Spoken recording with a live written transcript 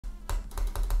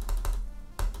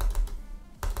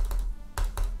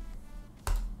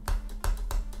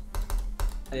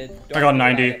I got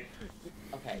 90.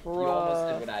 Okay, you almost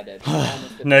did what I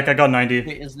did. Nick, I got 90.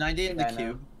 Wait, is 90 in the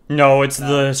queue? No, it's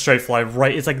the straight fly,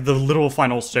 right? It's like the literal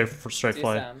final straight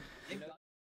fly.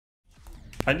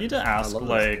 I need to ask,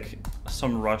 like,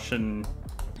 some Russian...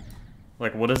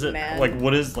 Like, what is it? Man. Like,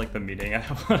 what is, like, the meaning? I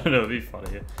don't know, it'd be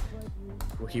funny.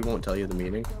 Well, he won't tell you the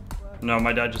meaning. No,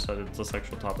 my dad just said it's a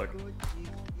sexual topic.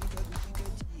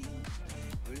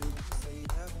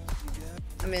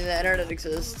 I mean, the internet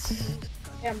exists.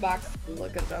 Yeah, I'm back.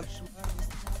 Look it up.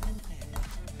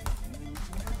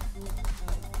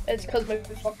 It's because my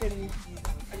fucking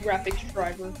graphics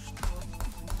driver.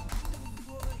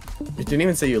 You didn't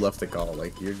even say you left the call.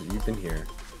 Like you've been here.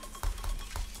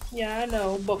 Yeah, I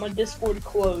know, but my Discord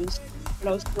closed, but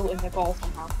I was still in the call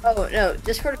somehow. Oh no,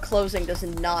 Discord closing does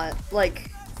not like.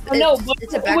 I know, but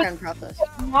it's a background process.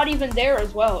 Not even there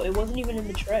as well. It wasn't even in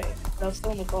the tray. But I was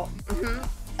still in the call.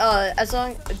 As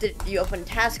long did you open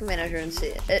Task Manager and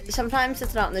see it. Sometimes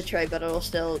it's not in the tray, but it'll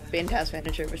still be in Task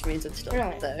Manager, which means it's still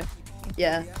there.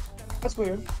 Yeah. That's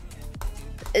weird.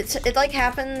 It like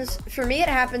happens for me. It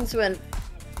happens when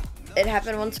it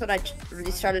happened once when I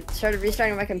started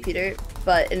restarting my computer,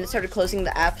 and it started closing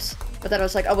the apps. But then I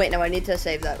was like, oh wait, no, I need to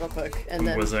save that real quick, and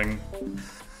then. Whizzing.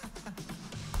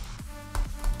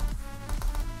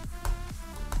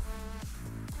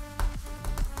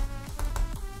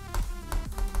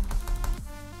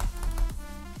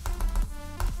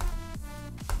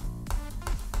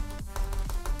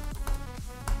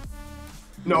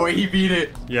 No way, he beat it.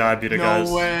 Yeah, I beat it, guys.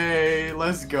 No way.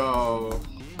 Let's go.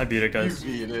 I beat it, guys.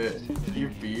 You beat it. You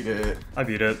beat it. I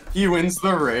beat it. He wins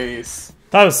the race.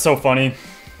 That was so funny.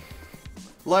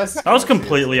 That was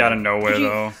completely out of nowhere,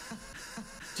 though.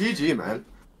 GG, man.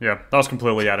 Yeah, that was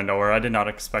completely out of nowhere. I did not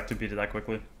expect to beat it that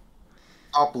quickly.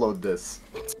 Upload this.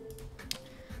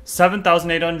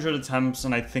 7,800 attempts,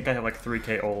 and I think I have like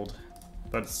 3K old.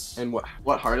 That's And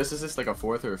what hardest is this? Like a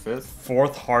 4th or a 5th?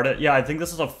 4th hardest. Yeah, I think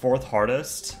this is a 4th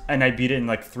hardest, and I beat it in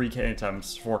like 3K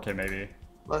attempts, 4K maybe.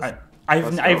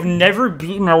 I've never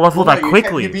beaten a level that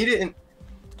quickly. You beat it in.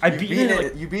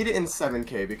 You beat it in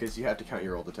 7K because you had to count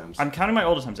your old attempts. I'm counting my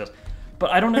old attempts, yes,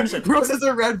 but I don't understand. Roses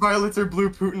are red, violets are blue.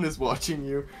 Putin is watching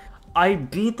you. I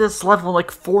beat this level in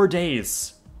like 4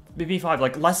 days, maybe 5.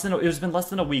 Like it's been less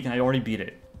than a week, and I already beat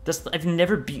it. I've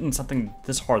never beaten something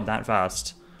this hard that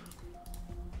fast.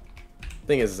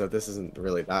 Thing is that this isn't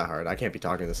really that hard. I can't be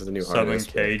talking. This is a new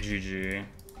hardest. 7K GG.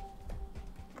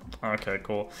 Okay,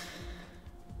 cool.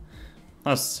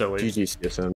 That's silly. GG CSM.